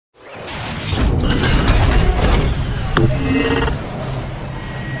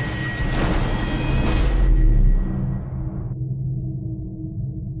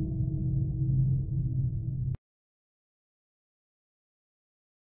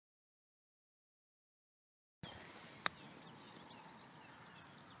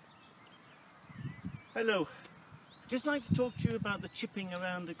Hello, just like to talk to you about the chipping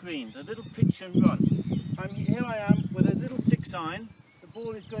around the green, the little pitch and run. Here I am with a little 6-iron. The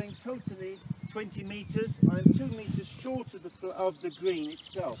ball is going totally 20 metres. I'm 2 metres short of the green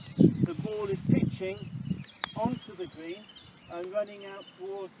itself. The ball is pitching onto the green and running out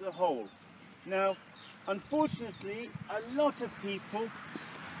towards the hole. Now, unfortunately, a lot of people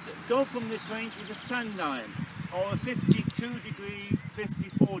go from this range with a sand iron or a 52 degree,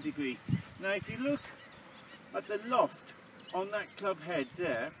 54 degrees. Now, if you look at the loft on that club head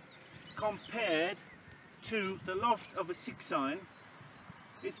there, compared to the loft of a 6-iron,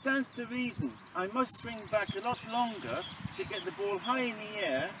 it stands to reason I must swing back a lot longer to get the ball high in the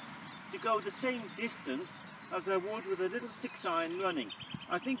air to go the same distance as I would with a little 6-iron running.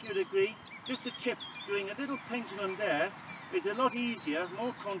 I think you'd agree, just a chip doing a little pendulum there is a lot easier,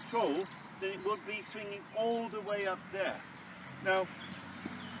 more control than it would be swinging all the way up there. Now,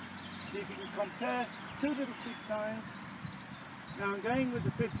 see if you can compare two little 6-irons. Now I'm going with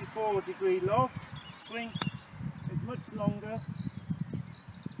the 54 degree loft. Swing is much longer.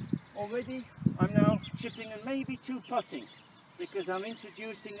 Already I'm now chipping and maybe 2-putting because I'm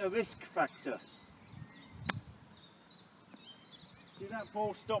introducing a risk factor. See, that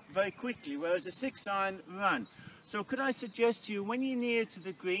ball stopped very quickly, whereas a 6-iron ran. So could I suggest to you, when you're near to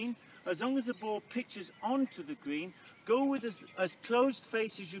the green, as long as the ball pitches onto the green, go with as closed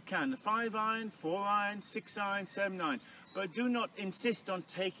face as you can. The 5-iron, 4-iron, 6-iron, 7-iron. But do not insist on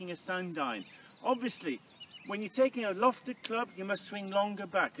taking a sand iron. Obviously, when you're taking a lofted club, you must swing longer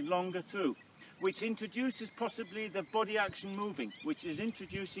back and longer through, which introduces possibly the body action moving, which is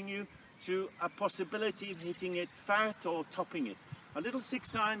introducing you to a possibility of hitting it fat or topping it. A little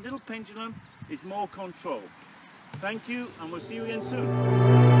 6-iron, little pendulum is more control. Thank you, and we'll see you again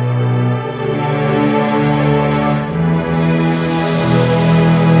soon.